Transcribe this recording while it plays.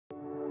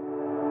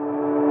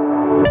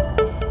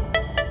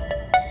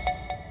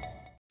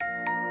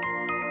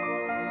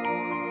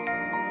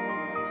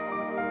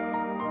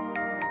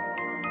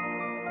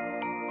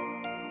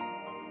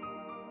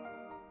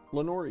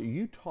Lenora,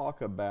 you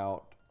talk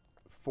about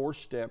 4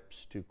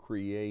 steps to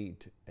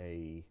create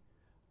a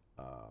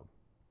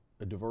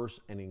diverse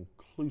and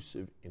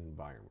inclusive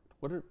environment.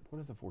 What are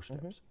the 4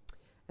 steps?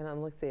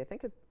 And let's see, I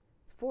think it's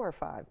 4 or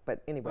 5,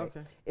 but anyway,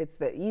 Okay. it's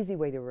the easy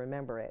way to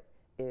remember it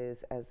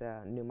is as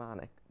a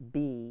mnemonic,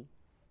 be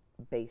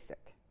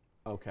basic.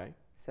 Okay.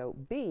 So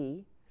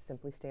B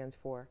simply stands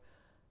for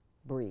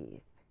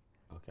breathe.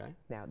 Okay.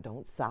 Now,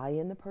 don't sigh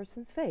in the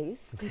person's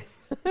face.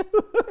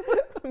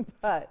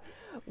 But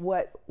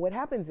what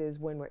happens is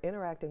when we're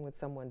interacting with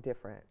someone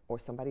different, or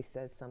somebody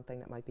says something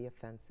that might be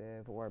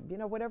offensive, or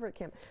whatever it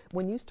can,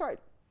 when you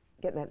start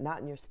getting that knot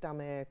in your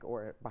stomach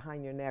or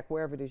behind your neck,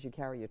 wherever it is you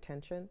carry your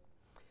tension,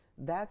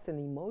 that's an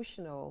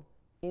emotional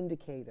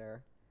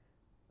indicator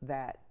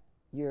that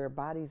your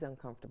body's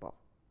uncomfortable.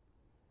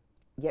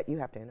 Yet you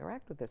have to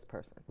interact with this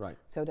person. Right.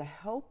 So to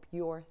help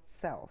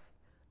yourself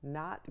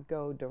not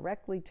go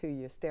directly to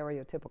your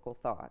stereotypical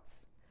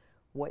thoughts,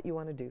 what you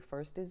want to do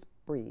first is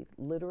breathe,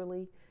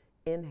 literally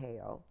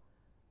inhale,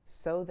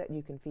 so that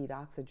you can feed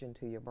oxygen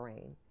to your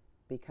brain,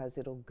 because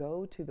it'll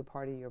go to the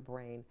part of your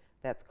brain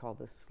that's called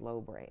the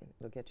slow brain.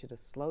 It'll get you to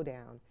slow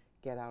down,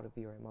 get out of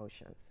your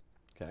emotions.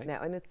 Okay.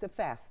 Now, and it's a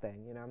fast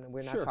thing, I mean,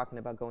 we're not Sure. talking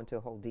about going to a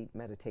whole deep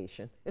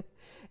meditation.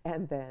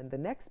 And then the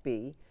next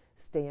B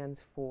stands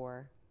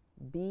for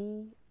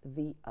be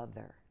the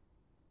other,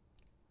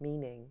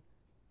 meaning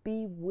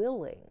be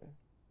willing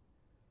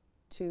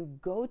to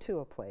go to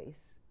a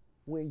place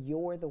where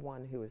you're the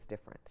one who is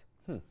different.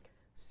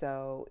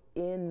 So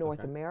in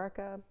North Okay.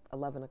 America,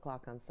 11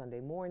 o'clock on Sunday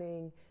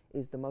morning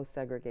is the most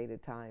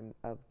segregated time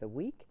of the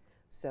week.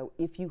 So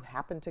if you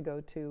happen to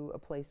go to a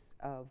place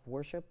of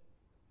worship,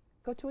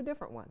 go to a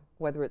different one,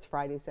 whether it's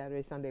Friday,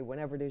 Saturday, Sunday,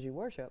 whenever it is you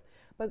worship,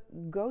 but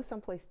go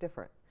someplace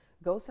different.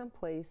 Go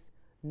someplace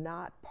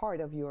not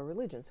part of your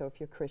religion. So if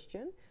you're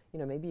Christian,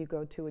 maybe you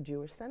go to a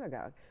Jewish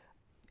synagogue.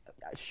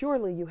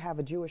 Surely you have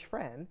a Jewish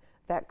friend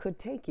that could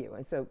take you.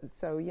 And so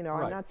Right.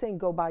 I'm not saying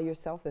go by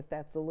yourself if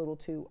that's a little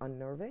too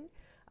unnerving.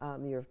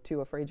 You're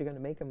too afraid you're going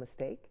to make a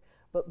mistake.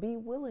 But be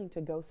willing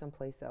to go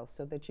someplace else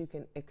so that you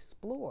can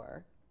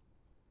explore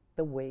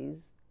the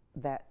ways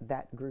that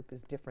that group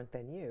is different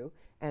than you.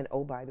 And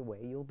oh, by the way,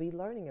 you'll be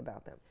learning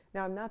about them.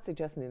 Now, I'm not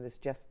suggesting that it's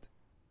just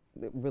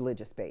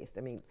religious based.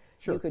 I mean,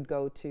 Sure. you could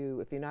go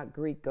to, if you're not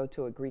Greek, go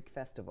to a Greek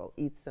festival,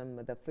 eat some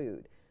of the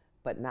food.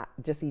 But not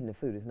just eating the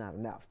food is not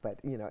enough. But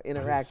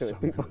interact so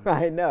with people. good.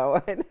 I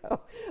know.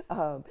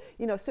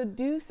 So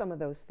do some of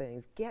those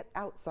things. Get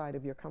outside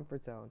of your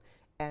comfort zone,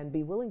 and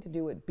be willing to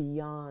do it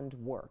beyond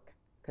work.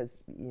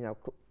 Because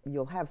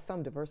you'll have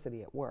some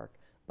diversity at work,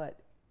 but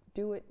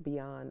do it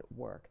beyond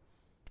work.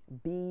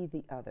 Be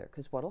the other.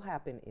 Because what'll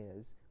happen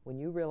is when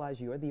you realize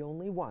you're the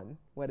only one,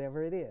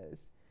 whatever it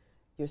is,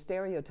 your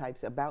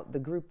stereotypes about the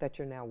group that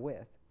you're now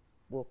with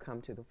will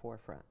come to the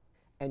forefront,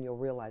 and you'll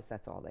realize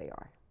that's all they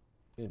are.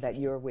 That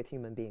Interesting. you're with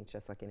human beings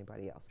just like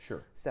anybody else.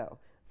 Sure. So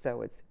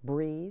it's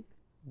breathe,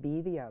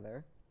 be the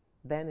other.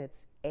 Then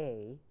it's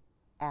A,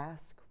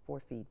 ask for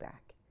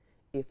feedback.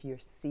 If you're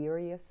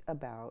serious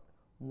about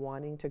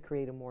wanting to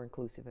create a more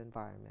inclusive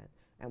environment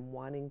and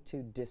wanting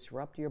to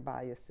disrupt your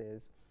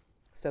biases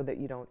so that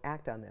you don't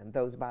act on them,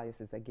 those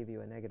biases that give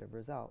you a negative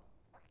result,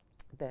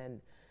 then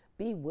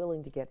be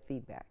willing to get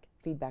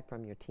feedback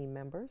from your team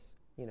members,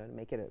 to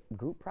make it a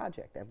group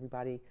project.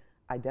 Everybody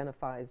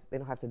identifies, they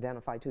don't have to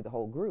identify to the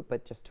whole group,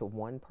 but just to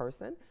one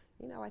person.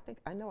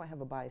 I know I have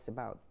a bias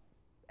about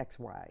X,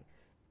 Y.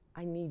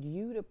 I need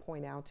you to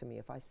point out to me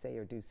if I say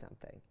or do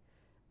something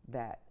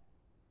that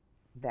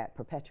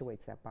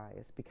perpetuates that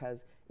bias,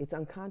 because it's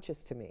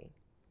unconscious to me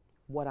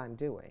what I'm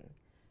doing,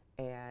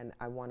 and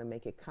I want to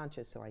make it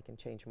conscious so I can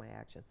change my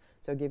actions.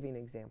 So I'll give you an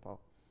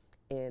example.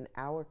 In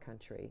our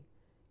country,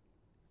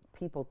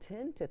 people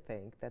tend to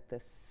think that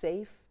the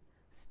safe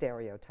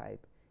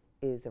stereotype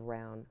is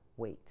around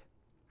weight.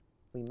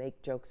 We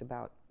make jokes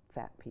about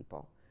fat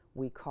people.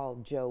 We call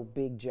Joe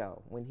Big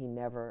Joe when he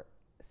never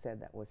said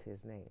that was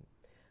his name.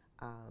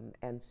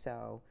 And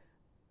so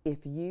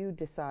if you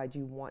decide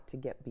you want to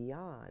get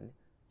beyond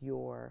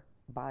your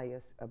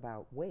bias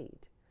about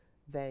weight,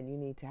 then you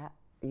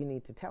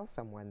need to tell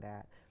someone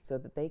that so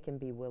that they can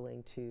be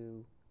willing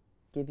to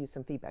give you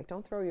some feedback.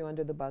 Don't throw you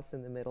under the bus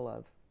in the middle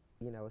of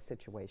a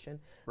situation,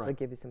 Right. but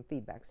give you some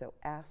feedback. So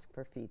ask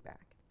for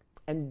feedback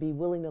and be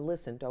willing to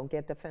listen. Don't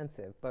get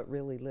defensive, but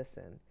really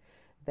listen.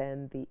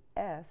 Then the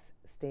S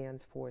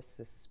stands for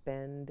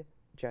suspend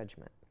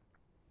judgment.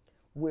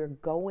 We're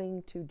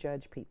going to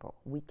judge people.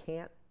 We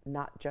can't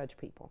not judge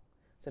people.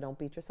 So don't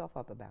beat yourself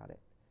up about it,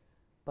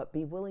 but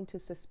be willing to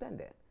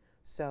suspend it.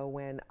 So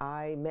when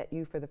I met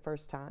you for the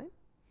first time,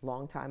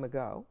 long time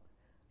ago,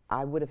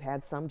 I would have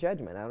had some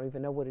judgment. I don't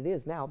even know what it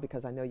is now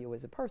because I know you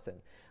as a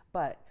person,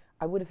 but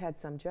I would have had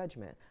some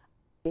judgment.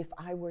 If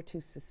I were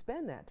to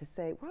suspend that, to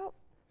say, well,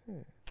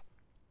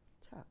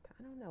 Chuck,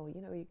 I don't know,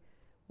 he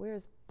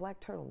wears black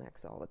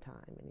turtlenecks all the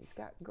time and he's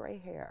got gray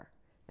hair,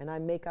 and I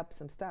make up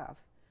some stuff,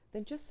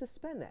 then just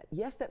suspend that.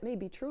 Yes, that may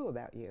be true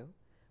about you,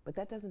 but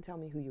that doesn't tell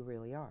me who you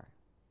really are.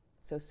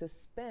 So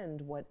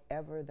suspend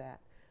whatever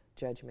that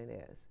judgment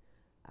is.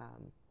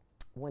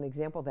 One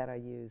example that I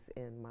use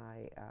in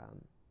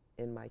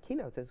my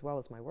keynotes as well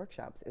as my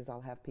workshops is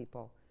I'll have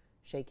people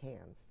shake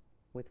hands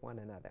with one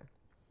another.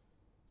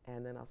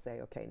 And then I'll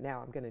say, okay,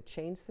 now I'm going to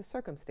change the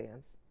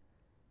circumstance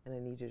and I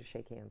need you to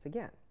shake hands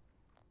again.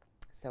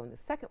 So in the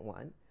second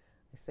one,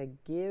 I say,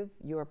 give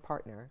your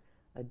partner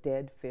a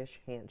dead fish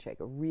handshake,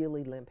 a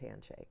really limp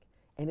handshake.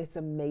 And it's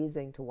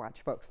amazing to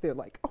watch folks. They're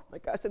like, oh my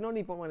gosh, I don't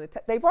even want to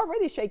touch. They've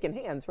already shaken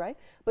hands, right?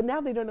 But now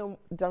they don't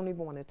even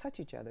want to touch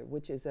each other,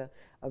 which is a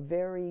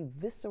very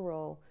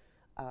visceral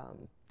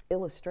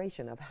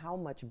illustration of how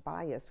much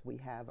bias we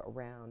have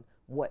around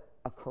what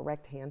a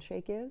correct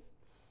handshake is.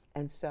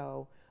 And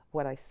so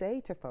what I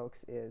say to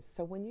folks is,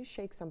 so when you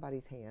shake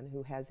somebody's hand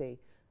who has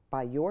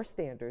by your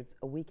standards,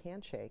 a weak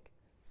handshake,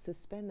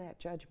 suspend that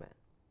judgment.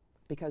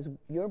 Because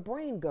your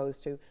brain goes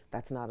to,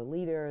 that's not a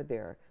leader,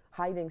 they're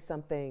hiding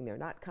something, they're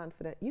not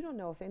confident. You don't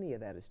know if any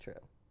of that is true.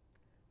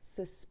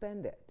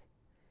 Suspend it.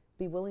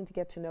 Be willing to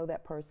get to know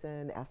that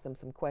person, ask them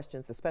some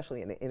questions,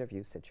 especially in an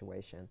interview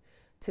situation,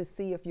 to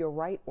see if you're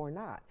right or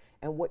not.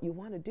 And what you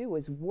want to do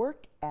is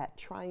work at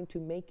trying to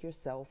make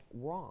yourself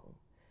wrong.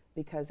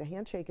 Because a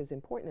handshake is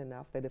important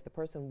enough that if the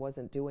person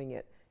wasn't doing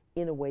it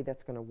in a way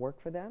that's going to work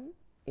for them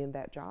in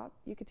that job,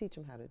 you could teach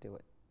them how to do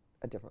it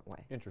a different way.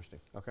 Interesting.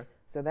 Okay.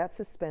 So that's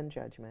suspend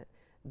judgment.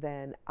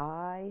 Then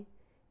I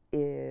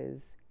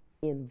is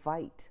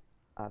invite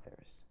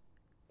others.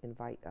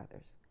 Invite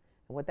others.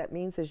 And what that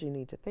means is you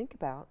need to think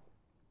about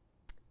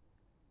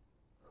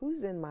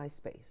who's in my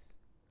space.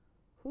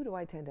 Who do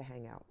I tend to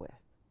hang out with?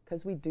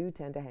 Because we do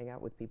tend to hang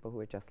out with people who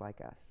are just like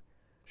us.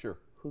 Sure.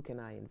 Who can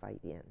I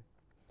invite in?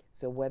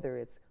 So whether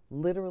it's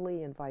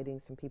literally inviting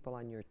some people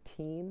on your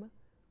team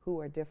who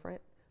are different,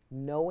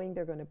 knowing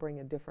they're going to bring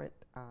a different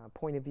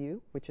point of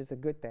view, which is a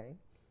good thing,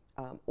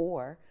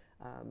 or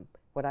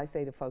what I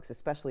say to folks,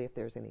 especially if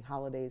there's any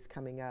holidays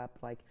coming up,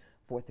 like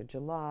 4th of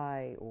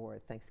July or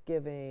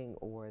Thanksgiving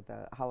or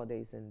the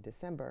holidays in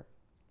December,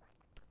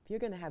 if you're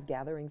going to have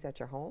gatherings at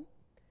your home,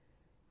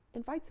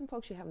 invite some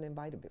folks you haven't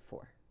invited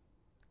before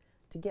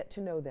to get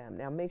to know them.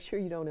 Now, make sure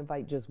you don't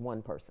invite just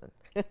one person.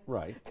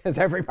 Right. Because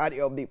everybody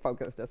will be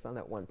focused just on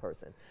that one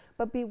person.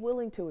 But be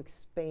willing to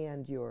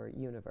expand your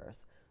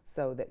universe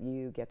so that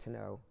you get to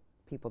know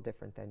people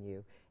different than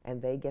you,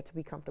 and they get to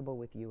be comfortable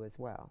with you as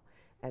well.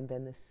 And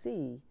then the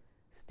C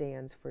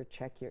stands for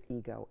check your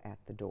ego at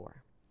the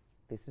door.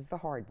 This is the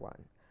hard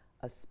one,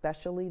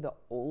 especially the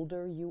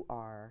older you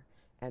are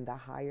and the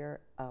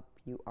higher up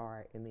you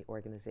are in the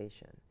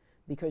organization,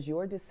 because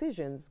your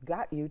decisions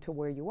got you to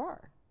where you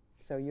are.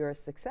 So you're a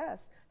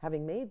success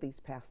having made these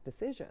past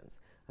decisions.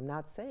 I'm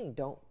not saying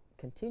don't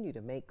continue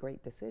to make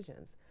great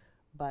decisions,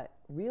 but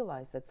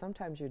realize that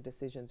sometimes your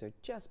decisions are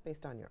just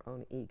based on your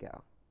own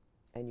ego,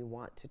 and you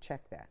want to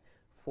check that.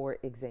 For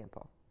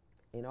example,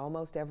 in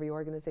almost every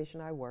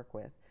organization I work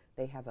with,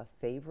 they have a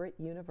favorite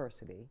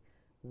university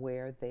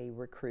where they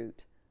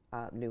recruit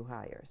new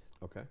hires.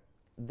 Okay.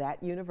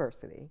 That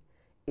university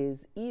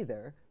is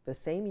either the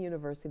same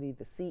university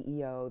the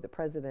CEO, the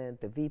president,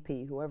 the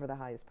VP, whoever the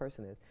highest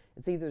person is,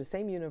 it's either the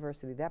same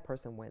university that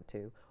person went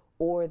to,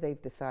 or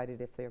they've decided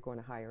if they're going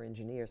to hire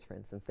engineers, for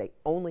instance, they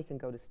only can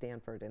go to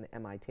Stanford and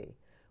MIT,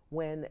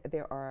 when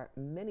there are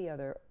many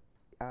other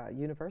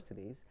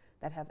universities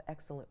that have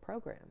excellent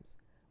programs,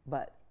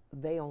 but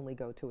they only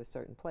go to a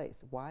certain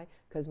place. Why?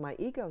 Because my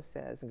ego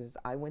says, because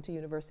I went to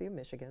University of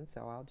Michigan,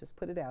 so I'll just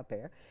put it out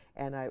there,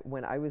 and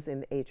when I was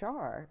in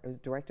HR, I was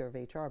director of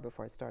HR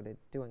before I started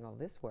doing all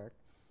this work,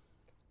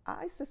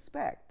 I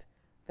suspect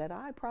that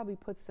I probably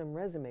put some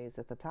resumes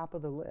at the top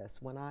of the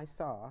list when I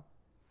saw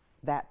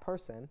that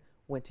person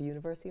went to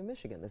University of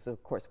Michigan. This is,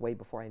 of course, way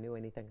before I knew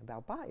anything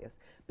about bias,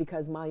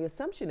 because my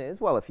assumption is,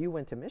 well, if you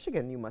went to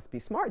Michigan, you must be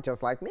smart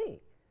just like me.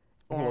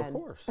 Well, of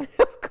course.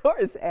 Of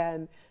course.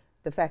 And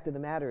the fact of the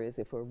matter is,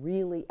 if we're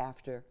really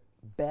after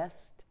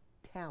best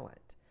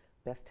talent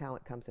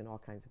comes in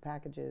all kinds of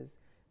packages.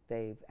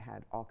 They've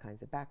had all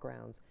kinds of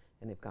backgrounds,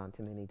 and they've gone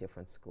to many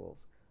different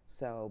schools.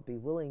 So be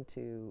willing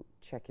to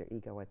check your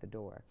ego at the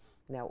door.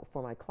 Now,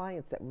 for my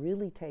clients that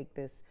really take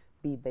this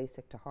Be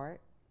Basic to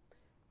heart,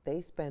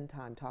 they spend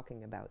time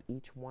talking about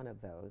each one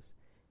of those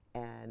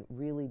and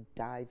really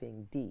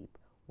diving deep.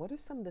 What are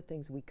some of the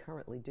things we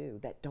currently do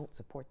that don't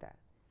support that?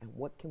 And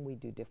what can we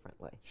do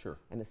differently? Sure.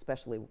 And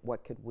especially,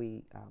 what could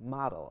we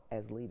model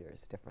as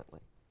leaders differently?